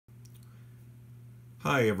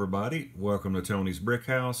Hi everybody, welcome to Tony's Brick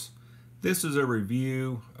House. This is a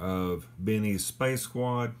review of Benny's Space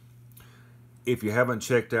Squad. If you haven't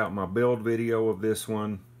checked out my build video of this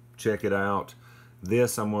one, check it out.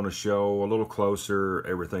 This I'm going to show a little closer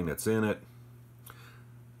everything that's in it.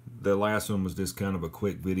 The last one was just kind of a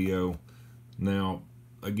quick video. Now,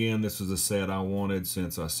 again, this is a set I wanted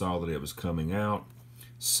since I saw that it was coming out.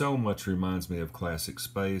 So much reminds me of Classic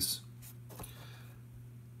Space.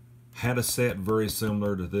 Had a set very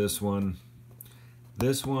similar to this one.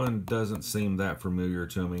 This one doesn't seem that familiar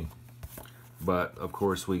to me, but of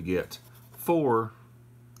course we get 4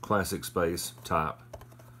 Classic Space type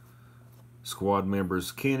squad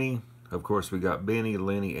members. Kenny, of course we got Benny,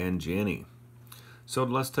 Lenny, and Jenny. So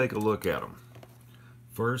let's take a look at them.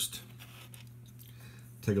 First,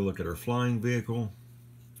 take a look at our flying vehicle.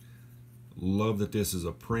 Love that this is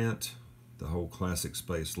a print, the whole Classic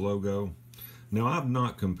Space logo. Now, I've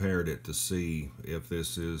not compared it to see if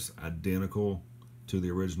this is identical to the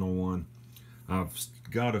original one. I've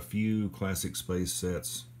got a few Classic Space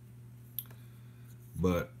sets,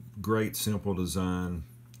 but great simple design,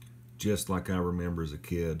 just like I remember as a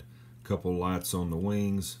kid. Couple lights on the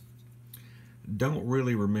wings. Don't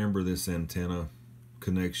really remember this antenna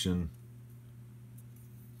connection.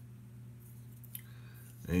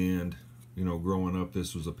 And, you know, growing up,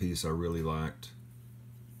 this was a piece I really liked.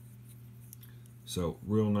 So,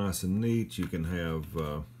 real nice and neat. You can have,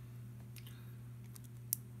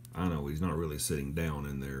 I know he's not really sitting down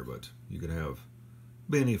in there, but you could have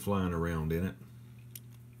Benny flying around in it.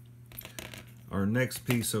 Our next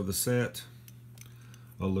piece of the set,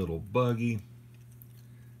 a little buggy.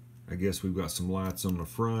 I guess we've got some lights on the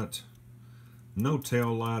front. No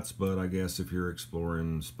tail lights, but I guess if you're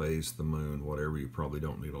exploring space, the moon, whatever, you probably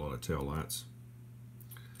don't need a lot of tail lights.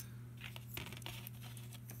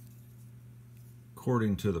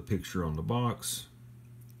 According to the picture on the box,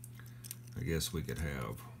 I guess we could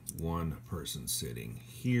have one person sitting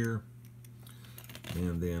here,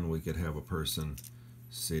 and then we could have a person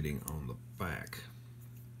sitting on the back.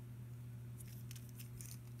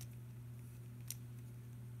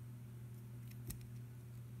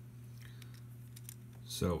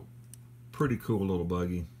 So, pretty cool little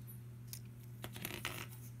buggy.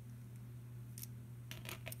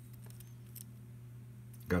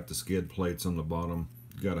 Got the skid plates on the bottom.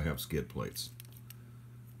 Got to have skid plates.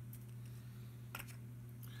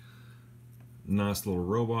 Nice little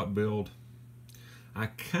robot build. I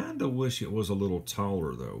kind of wish it was a little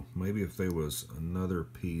taller though. Maybe if there was another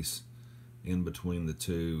piece in between the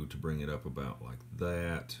two to bring it up about like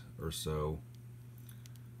that or so.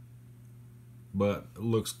 But it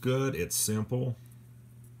looks good. It's simple.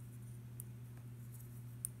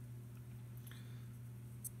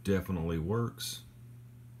 Definitely works.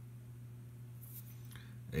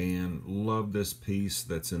 And love this piece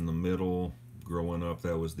that's in the middle. Growing up,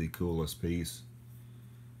 that was the coolest piece.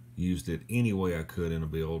 Used it any way I could in a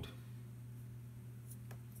build.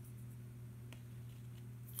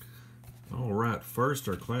 Alright, first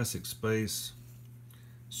our Classic Space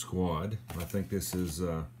Squad. I think this is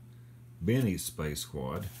Benny's Space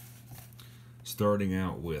Squad. Starting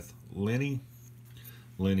out with Lenny.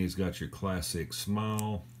 Lenny's got your classic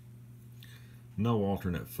smile. No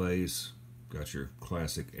alternate face. Got your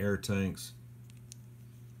classic air tanks.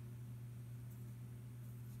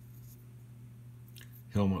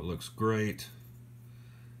 Helmet looks great.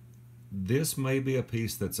 This may be a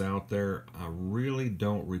piece that's out there. I really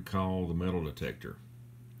don't recall the metal detector.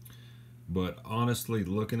 But honestly,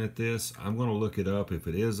 looking at this, I'm going to look it up if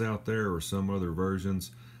it is out there or some other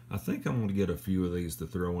versions. I think I'm going to get a few of these to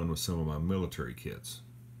throw in with some of my military kits.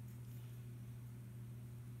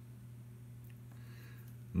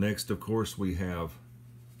 Next, of course, we have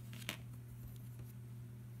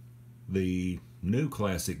the new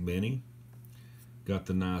Classic Benny. Got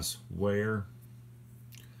the nice wear.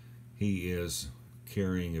 He is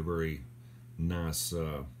carrying a very nice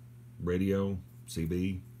radio,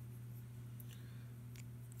 CB.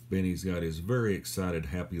 Benny's got his very excited,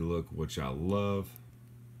 happy look, which I love.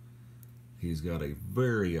 He's got a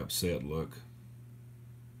very upset look.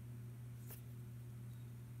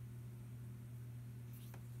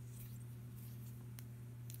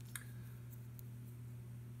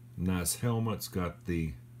 Nice helmet's got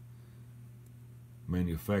the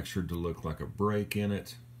manufactured to look like a break in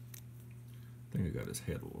it. I think I got his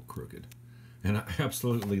head a little crooked. And I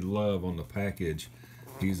absolutely love on the package,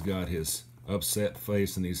 he's got his upset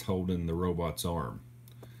face and he's holding the robot's arm.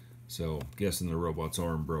 So, guessing the robot's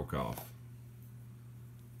arm broke off.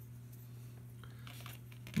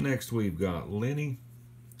 Next we've got Lenny.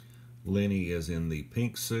 Lenny is in the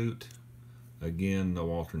pink suit. Again,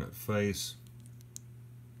 no alternate face.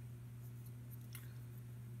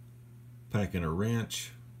 packing a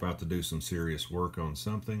wrench, about to do some serious work on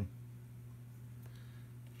something.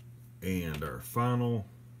 And our final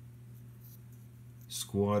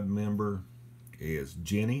squad member is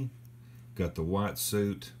Jenny. Got the white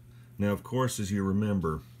suit. Now, of course, as you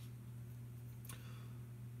remember,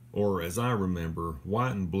 or as I remember,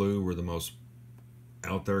 white and blue were the most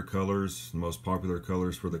out there colors, the most popular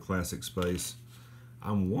colors for the classic space.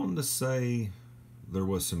 I'm wanting to say there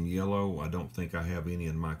was some yellow. I don't think I have any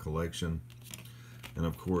in my collection. And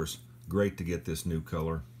of course, great to get this new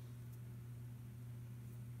color.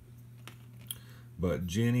 But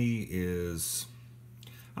Jenny is,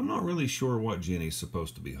 I'm not really sure what Jenny's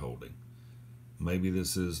supposed to be holding. Maybe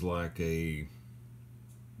this is like a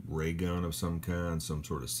ray gun of some kind, some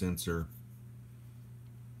sort of sensor.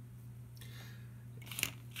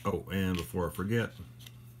 Oh, and before I forget,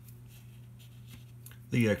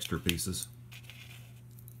 the extra pieces.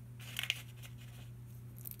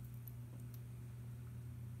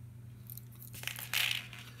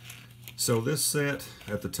 So this set,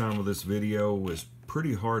 at the time of this video, was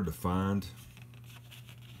pretty hard to find.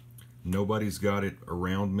 Nobody's got it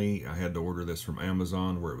around me. I had to order this from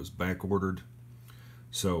Amazon where it was back ordered.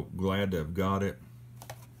 So glad to have got it.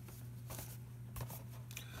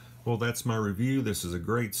 Well, that's my review. This is a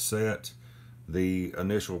great set. The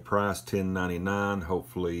initial price $10.99.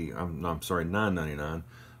 Hopefully, I'm sorry, $9.99.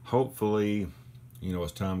 Hopefully, you know,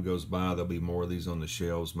 as time goes by, there'll be more of these on the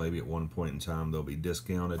shelves. Maybe at one point in time they'll be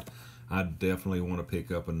discounted. I definitely want to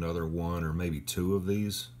pick up another one or maybe two of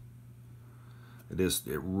these.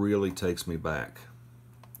 It really takes me back.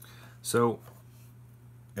 So,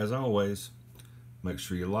 as always, make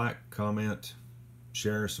sure you like, comment,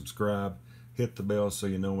 share, subscribe, hit the bell so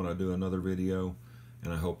you know when I do another video,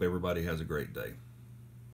 and I hope everybody has a great day.